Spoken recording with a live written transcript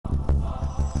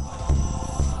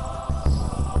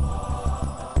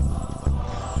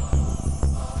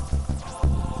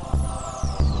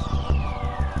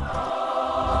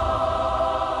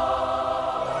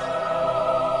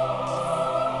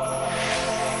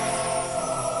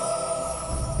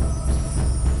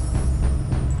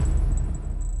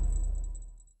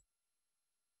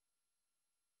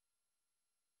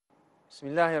بسم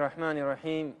الله الرحمن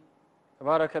الرحيم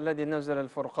تبارك الذي نزل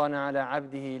الفرقان على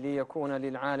عبده ليكون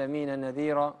للعالمين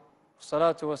نذيرا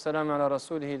والصلاة والسلام على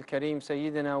رسوله الكريم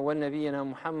سيدنا ونبينا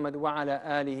محمد وعلى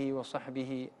آله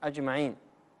وصحبه أجمعين.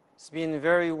 It's been a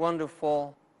very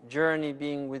wonderful journey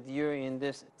being with you in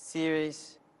this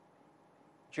series,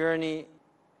 journey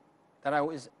that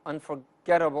is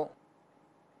unforgettable,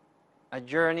 a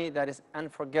journey that is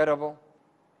unforgettable,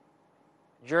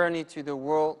 journey to the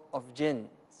world of Jinn.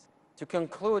 To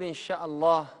conclude,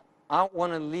 inshallah, I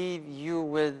want to leave you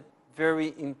with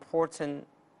very important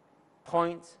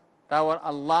points that will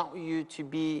allow you to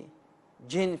be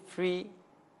jinn-free,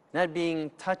 not being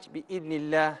touched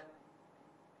bi-idhnillah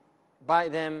by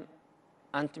them,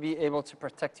 and to be able to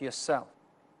protect yourself.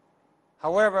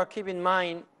 However, keep in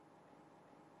mind,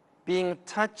 being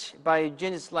touched by a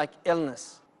jinn is like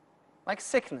illness, like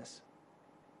sickness.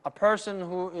 A person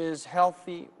who is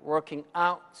healthy, working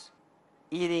out,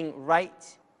 eating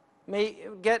right, may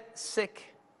get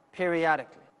sick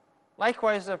periodically.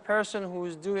 Likewise, a person who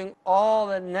is doing all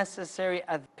the necessary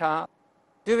adhkar,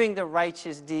 doing the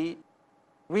righteous deed,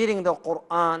 reading the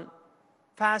Quran,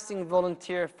 fasting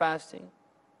volunteer fasting,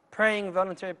 praying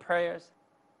voluntary prayers,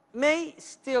 may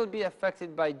still be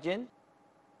affected by jinn,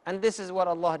 and this is what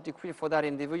Allah decreed for that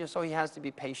individual, so he has to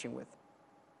be patient with.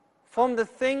 From the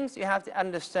things you have to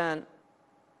understand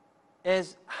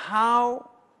is how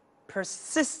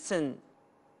persistent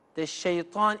the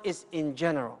shaitan is in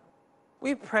general.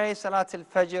 We pray Salat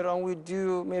al-Fajr and we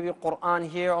do maybe Quran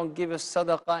here and give a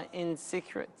sadaqah in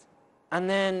secret. And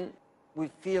then we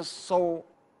feel so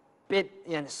big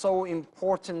and so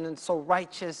important and so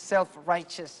righteous,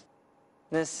 self-righteousness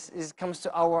comes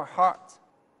to our heart.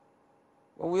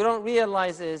 What we don't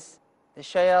realize is the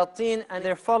shayateen and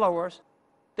their followers,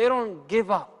 they don't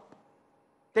give up.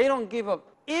 They don't give up,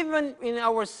 even in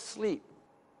our sleep.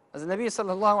 As the Nabi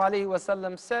sallallahu alayhi wa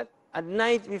sallam said, at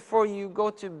night before you go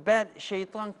to bed,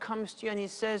 shaitan comes to you and he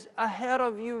says, ahead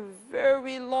of you,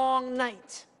 very long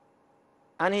night.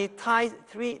 And he ties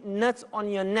 3 nuts on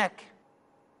your neck.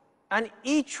 And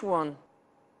each one,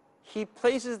 he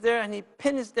places there and he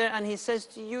pins there and he says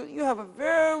to you, you have a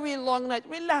very long night,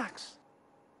 relax.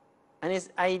 And his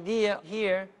idea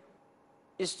here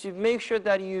is to make sure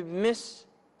that you miss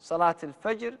Salat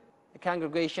al-Fajr, the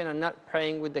congregation, and not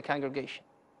praying with the congregation.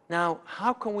 Now,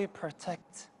 how can we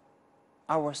protect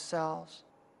ourselves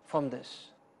from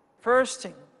this? First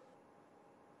thing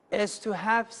is to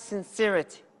have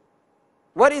sincerity.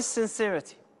 What is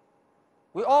sincerity?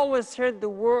 We always heard the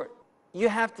word, you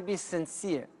have to be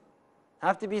sincere.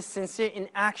 Have to be sincere in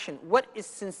action. What is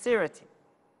sincerity?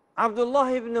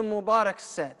 Abdullah ibn Mubarak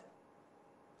said,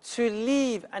 to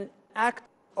leave an act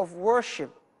of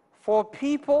worship for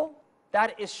people,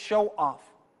 that is show off.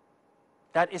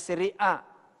 That is ri'ah.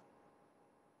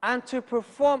 And to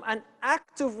perform an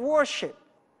act of worship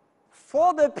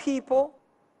for the people,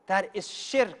 that is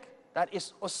shirk, that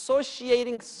is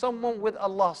associating someone with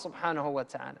Allah subhanahu wa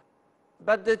ta'ala.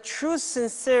 But the true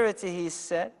sincerity, he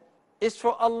said, is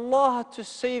for Allah to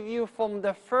save you from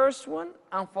the first one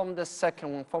and from the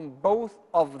second one, from both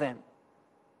of them.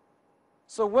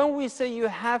 So when we say you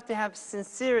have to have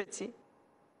sincerity,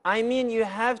 I mean you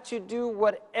have to do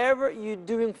whatever you're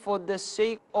doing for the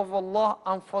sake of Allah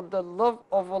and for the love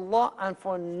of Allah and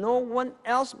for no one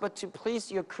else but to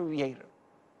please your Creator.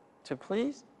 To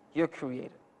please your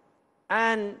Creator.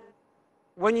 And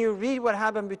when you read what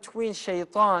happened between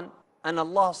shaitan and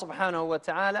Allah subhanahu wa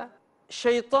ta'ala,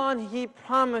 shaitan, he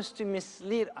promised to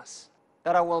mislead us,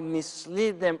 that I will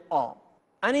mislead them all.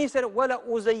 And he said,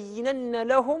 وَلَأُزَيِّنَنَّ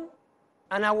لَهُمْ,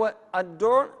 and I will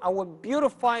adorn, I will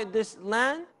beautify this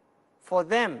land for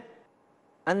them.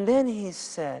 And then he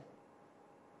said,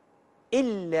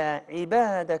 إِلَّا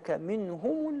عِبَادَكَ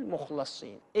مِنْهُمُ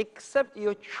الْمُخْلَصِينَ, except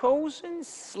your chosen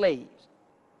slaves.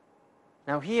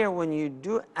 Now here, when you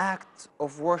do acts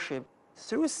of worship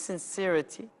through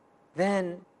sincerity,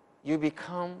 then you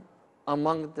become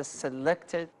among the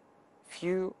selected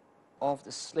few of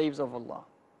the slaves of Allah.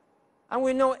 And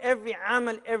we know every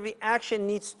amal, every action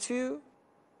needs 2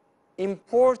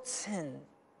 important,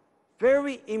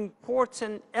 very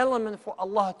important elements for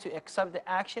Allah to accept the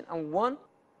action. And one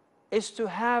is to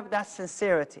have that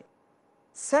sincerity.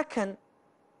 Second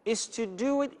is to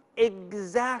do it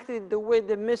exactly the way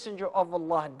the Messenger of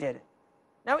Allah did it.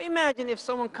 Now imagine if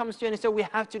someone comes to you and says, we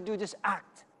have to do this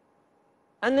act,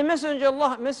 and the Messenger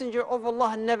of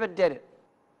Allah never did it.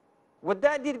 Would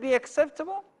that deed be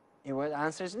acceptable? The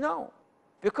answer is no.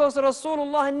 Because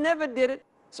Rasulullah never did it,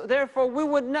 so therefore we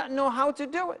would not know how to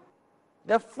do it.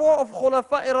 The 4 of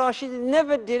Khulafa al-Rashid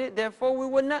never did it, therefore we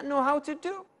would not know how to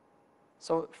do.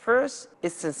 So first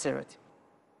is sincerity.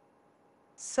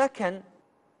 Second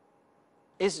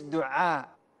is dua,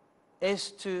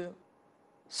 is to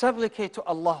supplicate to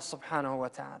Allah subhanahu wa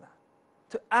ta'ala,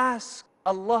 to ask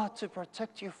Allah to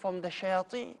protect you from the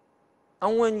shayateen.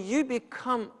 And when you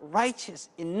become righteous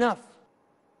enough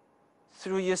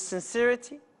through your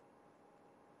sincerity,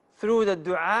 through the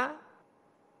dua,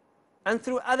 and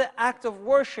through other acts of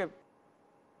worship,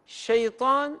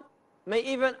 shaitan may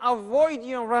even avoid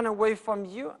you and run away from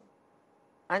you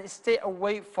and stay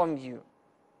away from you.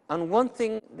 And one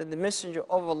thing that the Messenger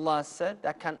of Allah said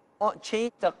that can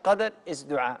change the qadr is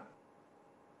dua.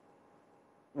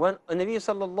 When Nabi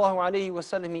sallallahu alayhi wa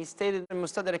sallam, he stated in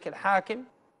Mustadrak al-Hakim,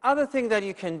 other thing that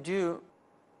you can do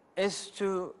is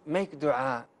to make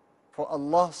dua for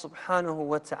Allah subhanahu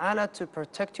wa ta'ala to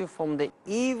protect you from the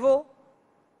evil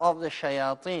of the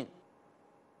shayateen.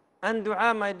 And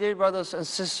dua, my dear brothers and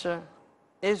sisters,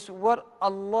 is what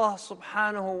Allah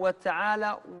subhanahu wa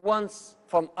ta'ala wants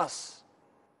from us.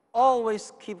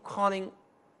 Always keep calling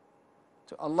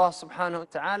to Allah subhanahu wa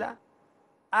ta'ala,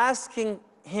 asking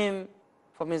Him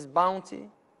from His bounty,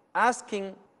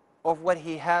 asking of what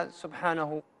He has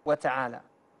subhanahu wa ta'ala.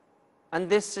 And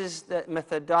this is the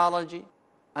methodology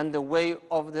and the way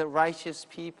of the righteous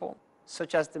people,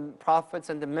 such as the prophets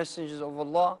and the messengers of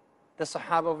Allah, the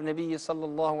Sahaba of Nabi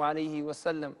sallallahu alayhi wa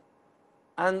sallam.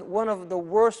 And one of the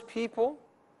worst people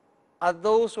are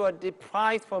those who are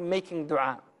deprived from making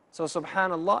dua. So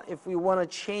subhanallah, if we want to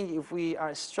change, if we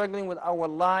are struggling with our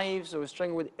lives or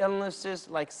struggling with illnesses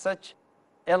like such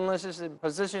illnesses and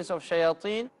positions of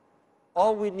shayateen,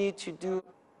 all we need to do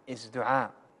is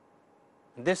dua.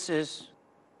 This is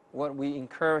what we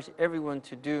encourage everyone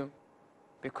to do,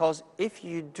 because if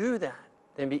you do that,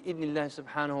 then bi-idhnillah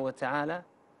subhanahu wa ta'ala,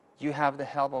 you have the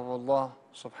help of Allah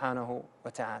subhanahu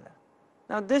wa ta'ala.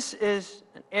 Now this is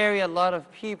an area a lot of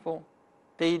people,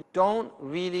 they don't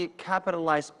really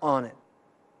capitalize on it.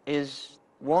 It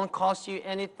won't cost you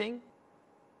anything.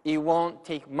 It won't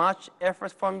take much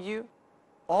effort from you.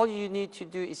 All you need to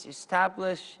do is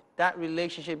establish that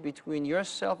relationship between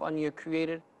yourself and your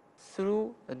Creator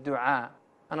through the dua.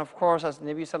 And of course, as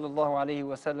Nabi sallallahu alayhi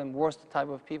wa sallam, worst type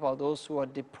of people are those who are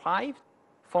deprived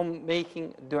from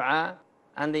making dua,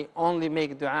 and they only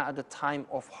make dua at the time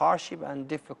of hardship and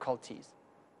difficulties.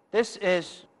 This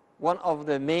is one of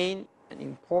the main and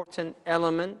important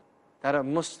elements that a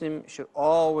Muslim should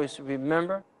always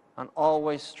remember and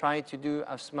always try to do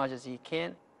as much as he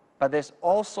can. But there's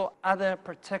also other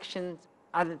protections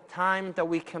at the time that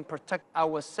we can protect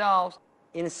ourselves,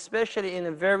 especially in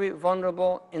a very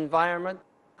vulnerable environment,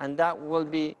 and that will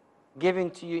be given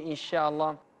to you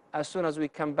inshallah as soon as we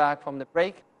come back from the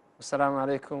break. Assalamu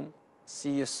alaikum.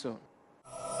 See you soon.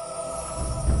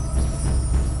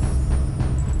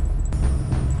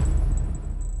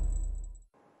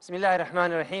 Bismillah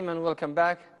ar-Rahman ar-Rahim, and welcome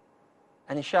back.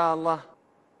 And inshallah,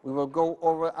 we will go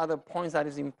over other points that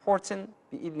is important,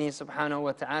 bi-idhni subhanahu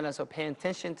wa ta'ala. So pay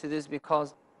attention to this,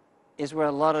 because it's where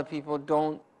a lot of people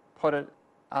don't put it,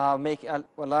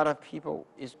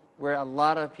 is where a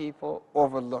lot of people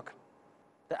overlook.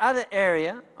 The other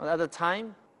area, or the other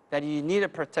time that you need a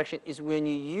protection is when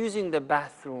you're using the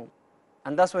bathroom.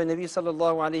 And that's why Nabi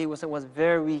sallallahu alayhi wa sallam was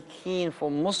very keen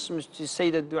for Muslims to say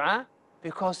the dua,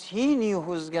 because he knew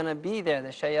who's going to be there, the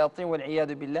shayateen wal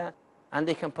iyadu billah, and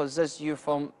they can possess you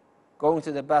from going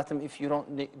to the bathroom if you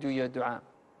don't do your dua.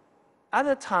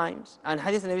 Other times, and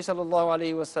hadith Nabi sallallahu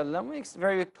alayhi wa sallam makes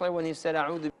very clear when he said,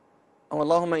 Allahumma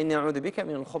inni a'udhu bika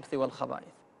min al-khubthi wal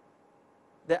khaba'ith.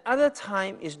 The other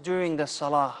time is during the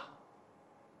salah.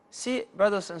 See,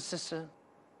 brothers and sisters,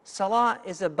 salah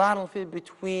is a battlefield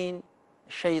between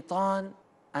shaitan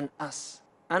and us.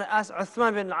 And as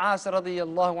Uthman bin As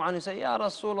radiyallahu anhu said, Ya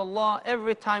Rasulullah,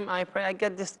 every time I pray, I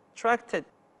get distracted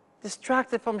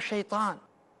from shaitan.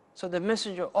 So the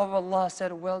Messenger of Allah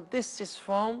said, well, this is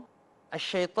from a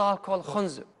shaitan called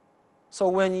khunzub. So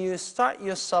when you start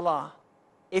your salah,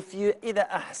 if you either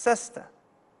ahsasta,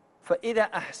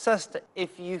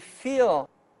 if you feel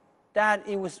that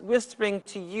it was whispering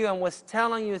to you and was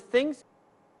telling you things,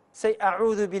 say,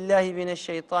 A'udhu billahi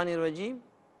minash shaitanir rajim.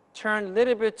 Turn a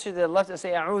little bit to the left and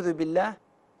say, A'udhu billah.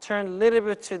 Turn a little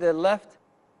bit to the left.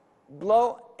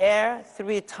 Blow air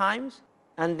 3 times,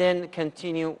 and then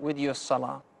continue with your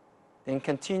salah. Now,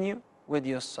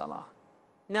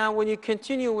 when you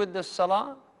continue with the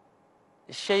salah,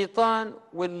 the shaitan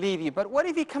will leave you. But what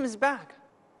if he comes back?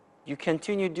 You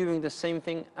continue doing the same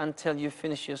thing until you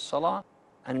finish your salah,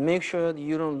 and make sure that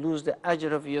you don't lose the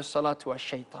ajr of your salah to a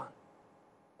shaitan.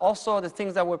 Also, the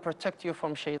things that will protect you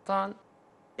from shaitan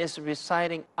is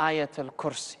reciting ayat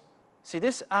al-kursi. See,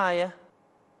 this ayah,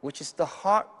 which is the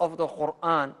heart of the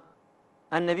Quran,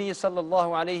 and Nabi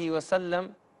sallallahu alayhi wa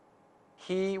sallam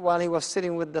while he was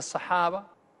sitting with the Sahaba,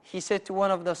 he said to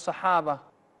one of the Sahaba,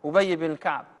 Ubay ibn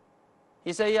Ka'b,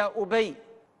 he said, Ya Ubay,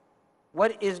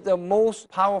 what is the most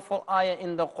powerful ayah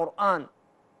in the Quran?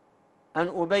 And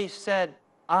Ubay said,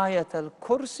 Ayat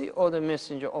al-Kursi, or the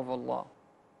Messenger of Allah.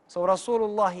 So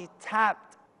Rasulullah, he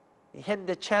tapped, he hit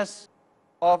the chest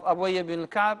of Ubay ibn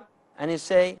Ka'b, and he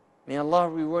said, may Allah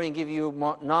reward and give you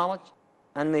more knowledge,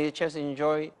 and may your chest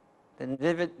enjoy the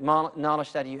vivid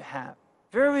knowledge that you have.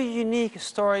 Very unique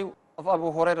story of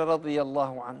Abu Hurairah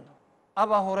radiyallahu anhu.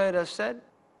 Abu Hurairah said,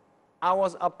 I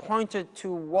was appointed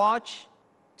to watch,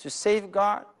 to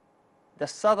safeguard the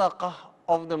sadaqah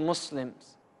of the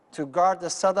Muslims, to guard the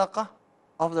sadaqah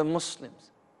of the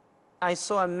Muslims. I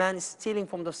saw a man stealing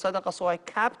from the sadaqah, so I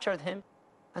captured him.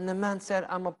 And the man said,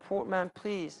 I'm a poor man,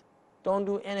 please, don't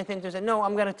do anything to say, no,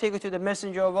 I'm going to take you to the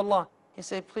Messenger of Allah. He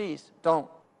said, please, don't.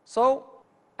 So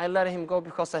I let him go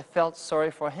because I felt sorry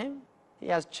for him. He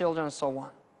has children and so on.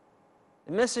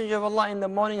 The Messenger of Allah in the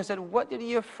morning said, what did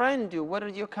your friend do? What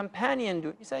did your companion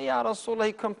do? He said, Ya Rasulullah,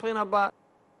 he complained about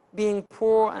being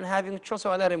poor and having children,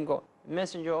 so I let him go. The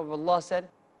Messenger of Allah said,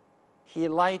 he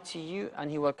lied to you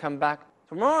and he will come back.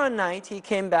 Tomorrow night he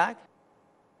came back,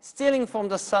 stealing from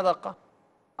the sadaqah.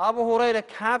 Abu Hurairah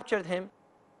captured him.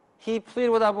 He pleaded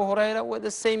with Abu Hurairah with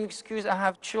the same excuse, I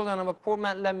have children, I'm a poor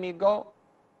man, let me go.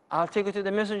 I'll take you to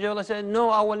the Messenger of Allah. Said, no,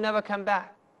 I will never come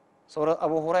back. So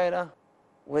Abu Hurairah,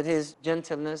 with his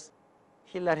gentleness,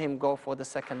 he let him go for the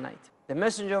second night. The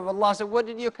Messenger of Allah said, what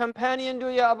did your companion do,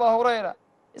 Ya Abu Hurairah?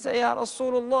 He said, Ya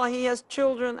Rasulullah, he has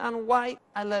children and wife.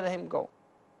 I let him go.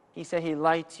 He said, he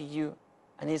lied to you,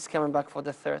 and he's coming back for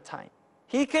the third time.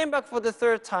 He came back for the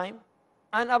third time,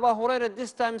 and Abu Hurairah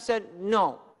this time said,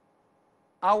 no,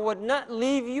 I would not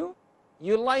leave you.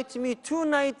 You lied to me 2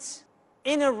 nights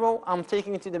in a row. I'm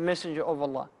taking you to the Messenger of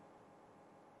Allah.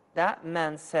 That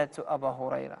man said to Abu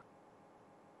Hurairah,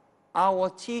 I will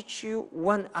teach you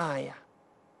one ayah,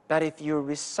 that if you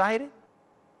recite it,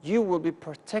 you will be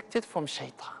protected from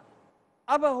shaitan.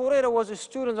 Abu Hurairah was a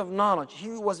student of knowledge. He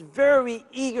was very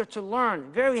eager to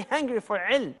learn, very hungry for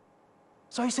ilm.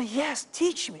 So he said, yes,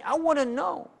 teach me, I want to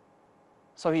know.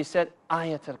 So he said,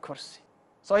 Ayat al-Kursi.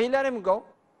 So he let him go.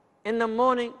 In the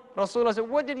morning, Rasulullah said,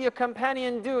 what did your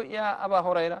companion do, Ya Abu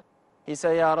Hurairah? He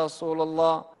said, Ya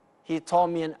Rasulullah, he taught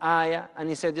me an ayah, and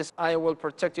he said, this ayah will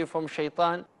protect you from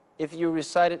shaitan if you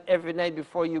recite it every night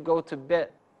before you go to bed.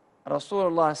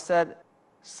 Rasulullah said,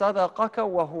 Sadaqaka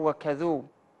wa huwa kadhub.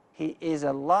 He is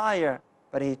a liar,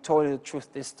 but he told you the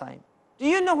truth this time. Do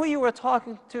you know who you were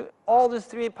talking to all the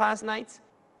 3 past nights?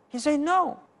 He said,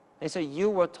 no. He said, you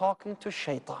were talking to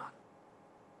shaitan.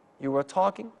 You were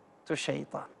talking to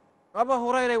shaitan. Abu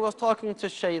Hurairah was talking to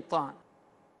shaitan.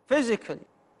 Physically,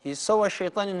 he saw a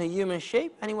shaitan in a human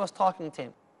shape and he was talking to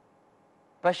him.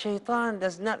 But shaitan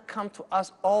does not come to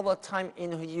us all the time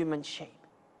in a human shape.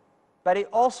 But it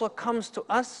also comes to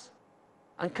us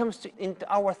and comes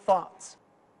into our thoughts.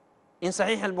 In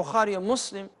Sahih al-Bukhari, a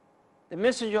Muslim, the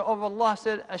Messenger of Allah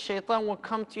said, a shaitan will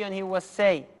come to you and he will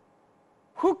say,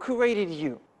 who created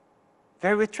you?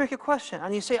 Very tricky question.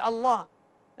 And you say, Allah.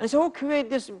 And so who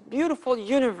created this beautiful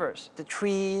universe? The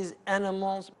trees,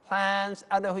 animals, plants,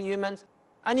 other humans.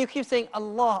 And you keep saying,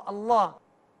 Allah, Allah.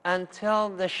 Until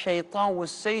the shaitan will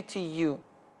say to you,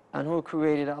 and who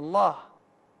created Allah?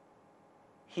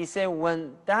 He said,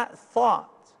 when that thought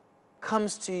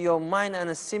comes to your mind and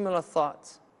a similar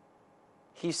thought,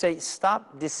 he say,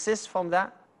 stop, desist from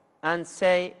that, and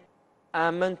say,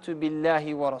 Amantu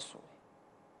billahi wa rasulih.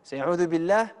 Say, A'udhu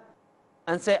billah,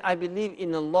 and say, I believe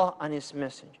in Allah and His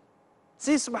Messenger.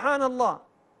 See, subhanallah,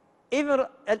 even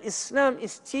Islam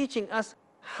is teaching us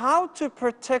how to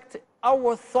protect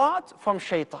our thought from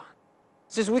shaitan.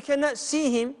 Since we cannot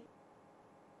see him,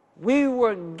 we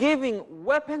were giving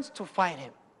weapons to fight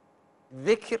him.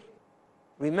 Dhikr,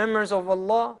 remembrance of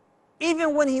Allah.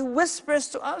 Even when he whispers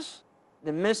to us,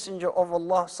 the Messenger of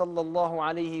Allah sallallahu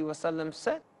alaihi wasallam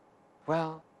said,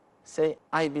 well, say,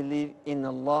 I believe in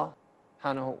Allah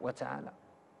subhanahu wa ta'ala.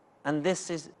 And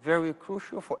this is very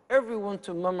crucial for everyone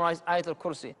to memorize Ayat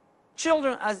al-Kursi.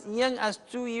 Children as young as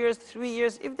 2 years, 3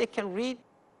 years, if they can read,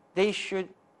 they should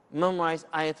memorize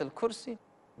Ayat al-Kursi,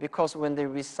 because when they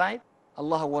recite,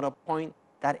 Allah will appoint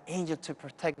that angel to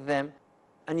protect them.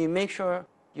 And you make sure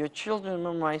your children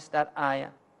memorize that ayah.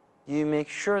 You make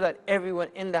sure that everyone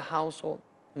in the household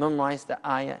memorize the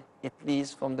ayah, at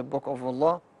least from the book of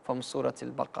Allah, from Surah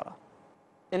Al-Baqarah.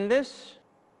 In this,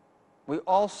 we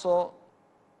also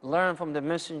learn from the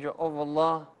Messenger of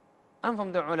Allah and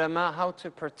from the ulama how to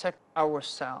protect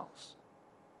ourselves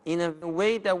in a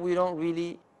way that we don't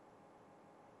really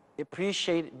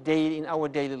appreciate daily in our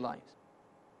daily lives.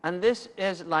 And this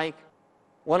is like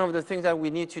one of the things that we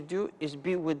need to do is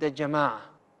be with the jama'ah.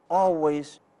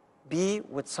 Always be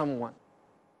with someone.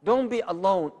 Don't be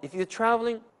alone. If you're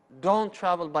traveling, don't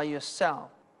travel by yourself.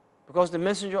 Because the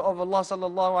Messenger of Allah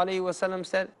sallallahu alaihi wasallam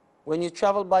said, when you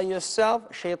travel by yourself,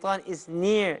 shaitan is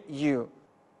near you.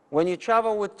 When you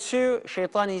travel with two,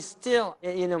 shaitan is still,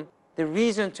 the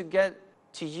reason to get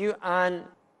to you and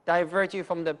divert you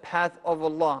from the path of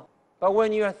Allah. But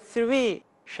when you are three,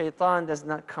 shaitan does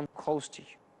not come close to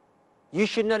you. You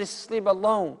should not sleep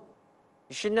alone.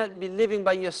 You should not be living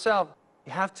by yourself.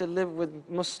 You have to live with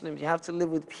Muslims. You have to live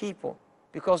with people.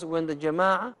 Because when the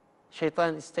jama'ah,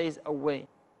 shaitan stays away.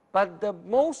 But the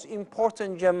most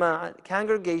important jama'ah,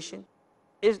 congregation,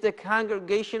 is the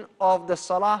congregation of the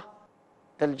salah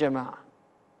al-jama'ah.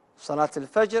 Salat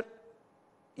al-fajr,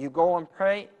 you go and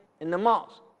pray in the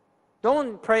mosque.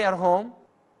 Don't pray at home.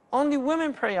 Only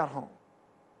women pray at home.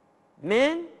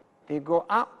 Men, they go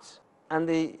out and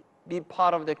they be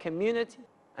part of the community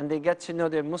and they get to know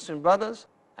their Muslim brothers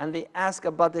and they ask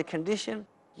about their condition.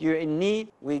 You're in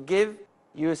need, we give.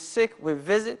 You're sick, we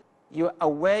visit. You're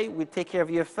away, we take care of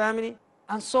your family,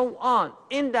 and so on.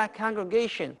 In that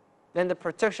congregation, then the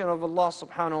protection of Allah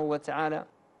subhanahu wa ta'ala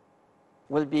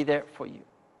will be there for you.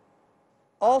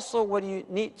 Also, what you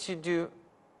need to do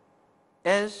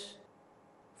is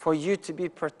for you to be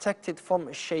protected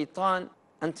from shaitan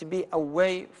and to be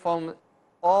away from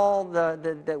all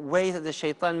the ways that the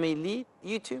shaitan may lead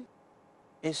you to,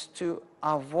 is to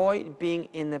avoid being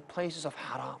in the places of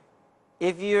haram.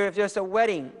 If there's a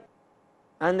wedding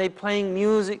and they playing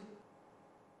music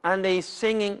and they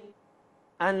singing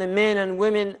and the men and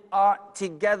women are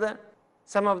together,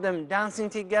 some of them dancing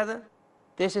together,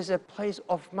 this is a place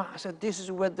of ma'asah. This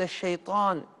is where the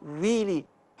shaitan really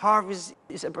harvests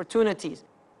his opportunities.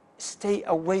 Stay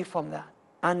away from that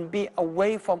and be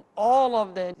away from all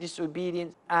of the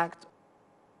disobedient act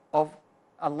of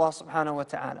Allah subhanahu wa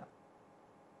ta'ala.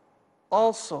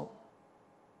 Also,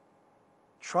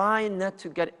 try not to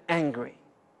get angry.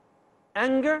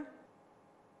 Anger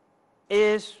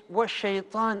is what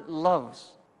shaitan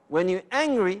loves. When you're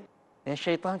angry, then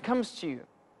shaitan comes to you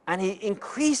and he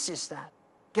increases that.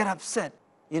 Get upset,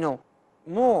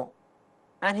 more.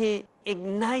 And he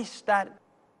ignites that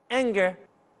anger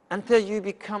until you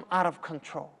become out of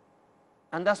control.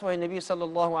 And that's why Nabi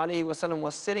sallallahu alayhi wa sallam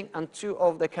was sitting and two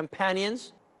of the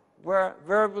companions were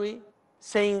verbally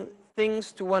saying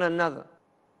things to one another,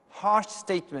 harsh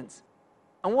statements.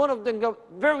 And one of them got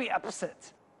very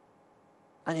upset.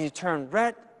 And he turned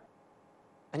red,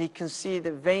 and he can see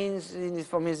the veins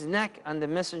from his neck. And the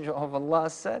Messenger of Allah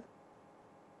said,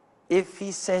 if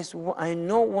he says, I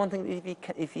know one thing,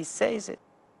 if he says it,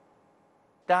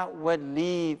 that would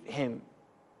leave him.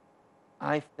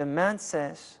 If the man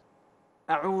says,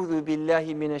 A'udhu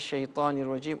billahi min ash-shaytanir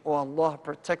rajim, oh Allah,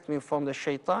 protect me from the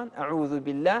shaitan, A'udhu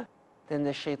billah, then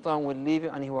the shaitan will leave you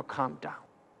and he will calm down.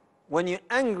 When you're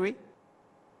angry,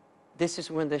 this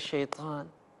is when the shaitan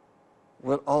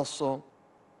will also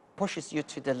pushes you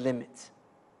to the limit.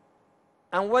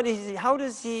 And how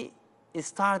does he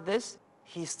start this?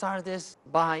 He starts this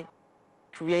by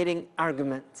creating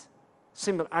argument.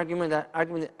 Simple argument, that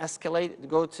argument escalate,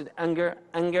 go to the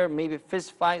anger, maybe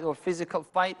fist fight or physical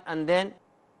fight, and then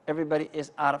everybody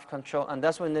is out of control. And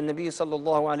that's when the Nabi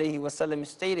sallallahu alayhi wa sallam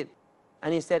stated,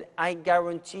 and he said, I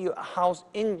guarantee you a house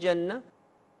in Jannah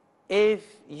if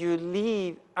you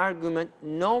leave argument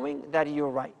knowing that you're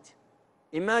right.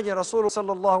 Imagine Rasulullah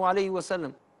sallallahu alayhi wa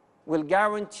sallam will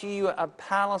guarantee you a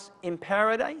palace in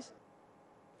paradise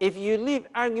if you leave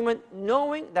argument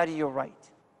knowing that you're right.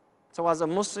 So as a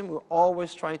Muslim, we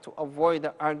always try to avoid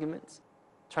the arguments,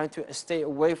 try to stay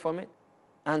away from it,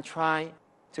 and try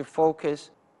to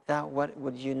focus that what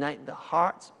would unite the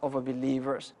hearts of the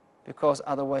believers, because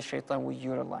otherwise shaitan will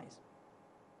utilize.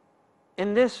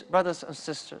 In this, brothers and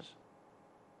sisters,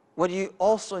 what you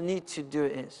also need to do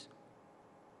is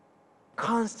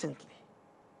constantly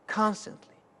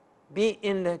be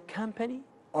in the company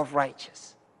of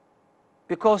righteous.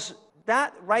 Because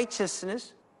that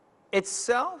righteousness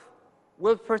itself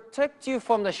will protect you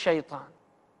from the shaitan.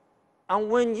 And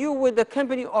when you with the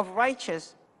company of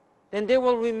righteous, then they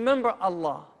will remember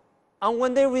Allah. And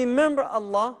when they remember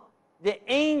Allah, the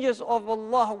angels of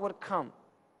Allah will come.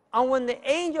 And when the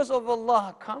angels of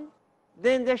Allah come,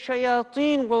 then the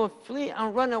shayateen will flee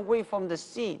and run away from the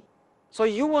scene. So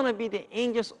you want to be the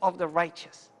angels of the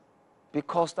righteous,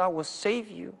 because that will save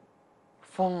you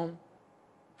from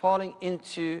falling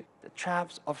into the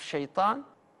traps of shaitan,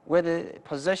 whether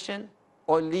possession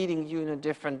or leading you in a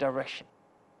different direction.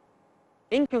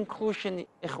 In conclusion,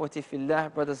 ikhwati fillah,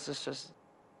 brothers and sisters,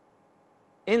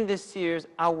 in this series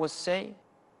I would say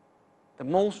the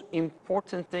most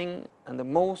important thing and the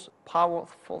most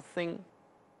powerful thing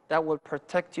that will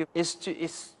protect you is to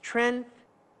strengthen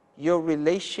your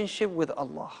relationship with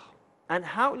Allah. And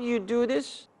how do you do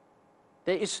this?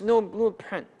 There is no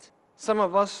blueprint. Some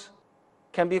of us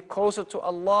can be closer to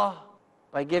Allah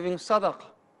by giving sadaqah.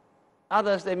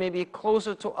 Others, they may be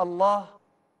closer to Allah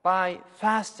by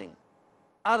fasting.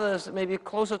 Others may be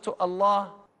closer to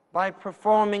Allah by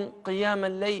performing qiyam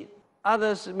al-layl.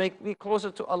 Others may be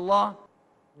closer to Allah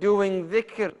doing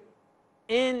dhikr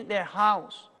in their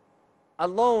house,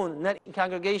 alone, not in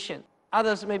congregation.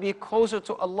 Others may be closer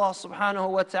to Allah subhanahu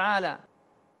wa ta'ala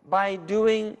by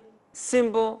doing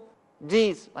simple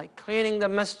deeds like cleaning the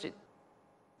masjid,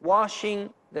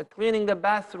 cleaning the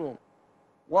bathroom,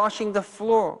 washing the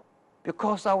floor,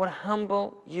 because that will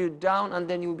humble you down and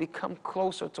then you become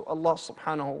closer to Allah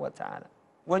subhanahu wa ta'ala.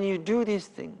 When you do these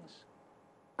things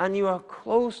and you are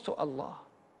close to Allah,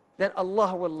 then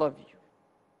Allah will love you.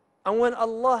 And when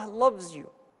Allah loves you,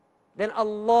 then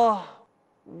Allah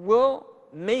will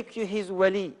make you His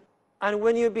wali. And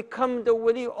when you become the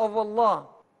wali of Allah,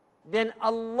 then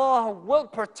Allah will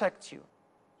protect you.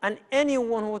 And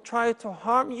anyone who tries to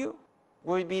harm you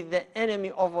will be the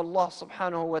enemy of Allah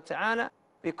subhanahu wa ta'ala,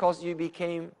 because you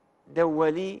became the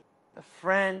wali, the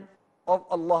friend of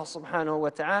Allah subhanahu wa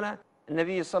ta'ala.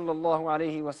 النبي صلى الله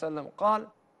عليه وسلم قال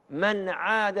من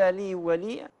عاد لي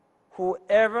وليا,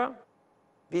 whoever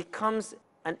becomes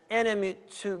an enemy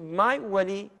to my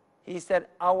wali, he said,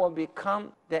 I will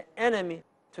become the enemy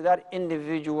to that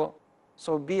individual.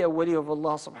 So be a wali of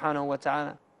Allah subhanahu wa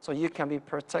ta'ala, so you can be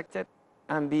protected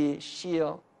and be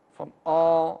shielded from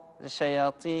all the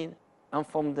shayateen and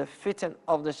from the fitan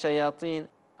of the shayateen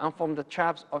and from the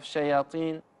traps of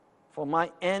shayateen. For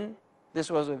my end, this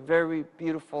was a very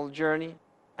beautiful journey,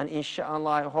 and inshallah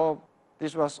I hope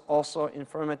this was also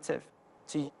informative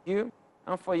to you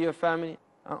and for your family,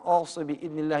 and also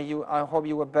bi'idhnillah, I hope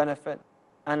you will benefit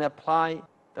and apply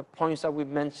the points that we've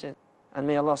mentioned. And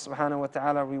may Allah subhanahu wa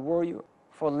ta'ala reward you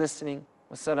for listening.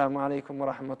 Wassalamu alaikum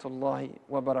wa rahmatullahi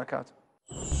wa barakatuh.